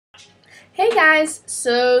Hey guys,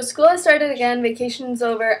 so school has started again, vacation's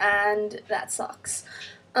over, and that sucks.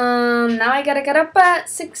 Now I gotta get up at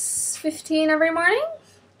 6:15 every morning.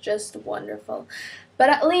 Just wonderful.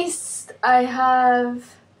 But at least I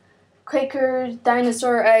have Quaker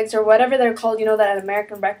dinosaur eggs, or whatever they're called, you know, that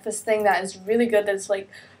American breakfast thing that is really good, that's like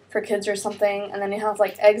for kids or something, and then you have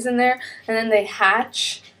like eggs in there, and then they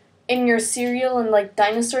hatch in your cereal, and like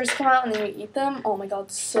dinosaurs come out, and then you eat them. Oh my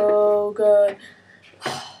god, so good.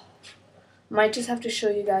 Might just have to show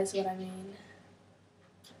you guys what I mean.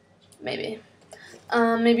 Maybe.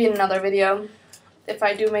 Maybe in another video. If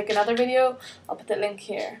I do make another video, I'll put the link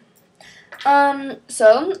here.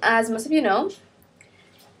 So, as most of you know,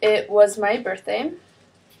 it was my birthday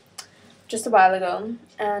just a while ago,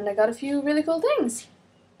 and I got a few really cool things.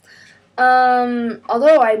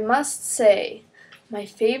 Although I must say, my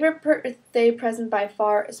favorite birthday present by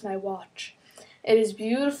far is my watch. It is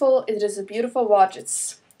beautiful. It is a beautiful watch.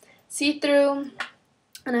 It's see-through,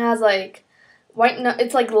 and it has like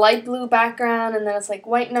it's like light blue background, and then it's like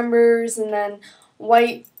white numbers, and then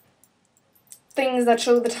white things that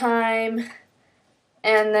show the time,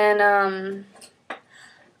 and then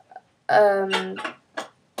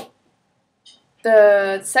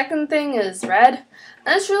the second thing is red,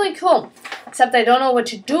 and it's really cool, except I don't know what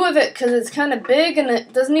to do with it because it's kind of big and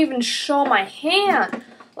it doesn't even show my hand.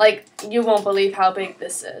 Like, you won't believe how big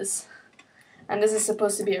this is. And this is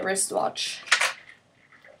supposed to be a wristwatch.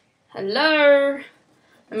 Hello?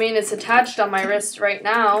 I mean, it's attached on my wrist right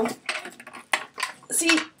now.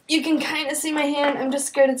 See, you can kind of see my hand. I'm just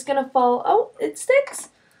scared it's going to fall. Oh, it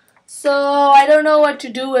sticks. So, I don't know what to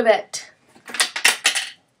do with it.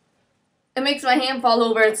 It makes my hand fall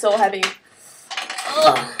over. It's so heavy.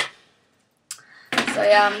 Ugh. So,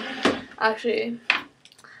 yeah. Actually,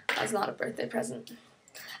 that's not a birthday present.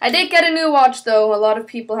 I did get a new watch, though. A lot of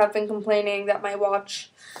people have been complaining that my watch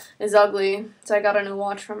is ugly, so I got a new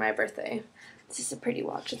watch for my birthday. This is a pretty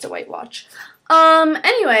watch. It's a white watch.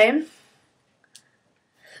 Anyway,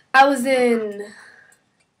 I was in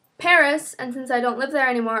Paris, and since I don't live there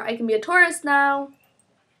anymore, I can be a tourist now.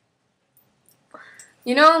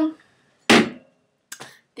 You know,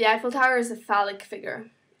 the Eiffel Tower is a phallic figure.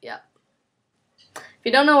 Yeah. If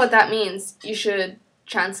you don't know what that means, you should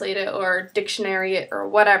translate it or dictionary it or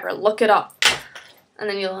whatever. Look it up, and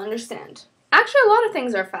then you'll understand. Actually, a lot of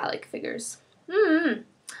things are phallic figures. My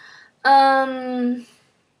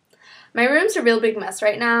room's a real big mess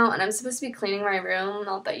right now, and I'm supposed to be cleaning my room,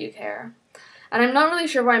 not that you care. And I'm not really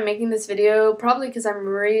sure why I'm making this video, probably because I'm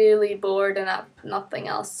really bored and have nothing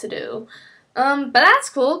else to do. But that's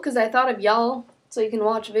cool, because I thought of y'all, so you can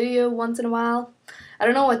watch a video once in a while. I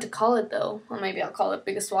don't know what to call it, though. Well, maybe I'll call it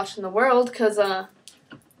Biggest Watch in the World, because,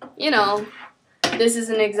 you know, this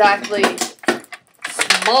isn't exactly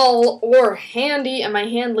small or handy, and my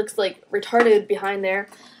hand looks like retarded behind there.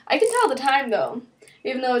 I can tell the time, though.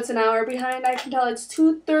 Even though it's an hour behind, I can tell it's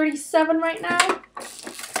 2:37 right now.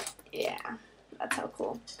 Yeah, that's how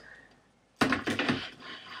cool.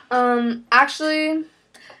 Actually,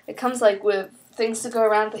 it comes, like, with things to go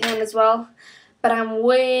around the hand as well, but I'm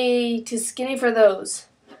way too skinny for those.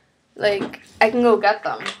 Like, I can go get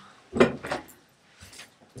them.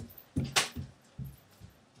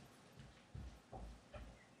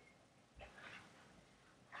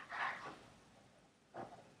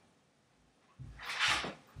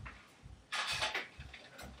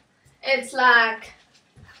 It's like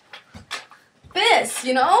this,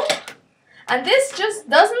 you know? And this just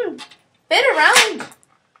doesn't fit around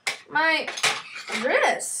my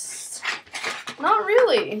wrist. Not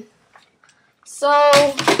really. So,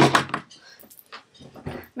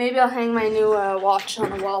 maybe I'll hang my new watch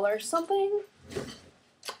on a wall or something.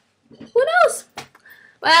 Who knows?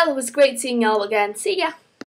 Well, it was great seeing y'all again. See ya.